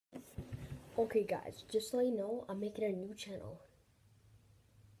Okay guys, just so you know, I'm making a new channel.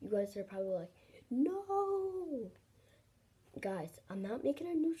 You guys are probably like, no! Guys, I'm not making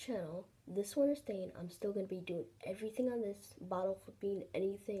a new channel. This one is staying. I'm still going to be doing everything on this, bottle flipping,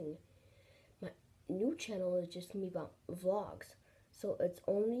 anything. My new channel is just going to be about vlogs. So it's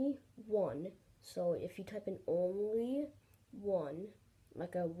only one. So if you type in only one,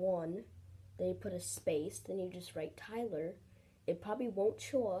 like a one, then you put a space, then you just write Tyler. It probably won't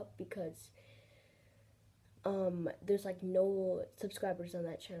show up because there's like no subscribers on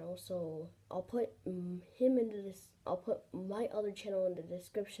that channel, so I'll put him into this. I'll put my other channel in the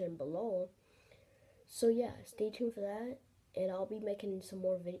description below. So yeah, stay tuned for that, and I'll be making some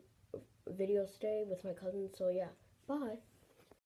more videos today with my cousin. So yeah, bye.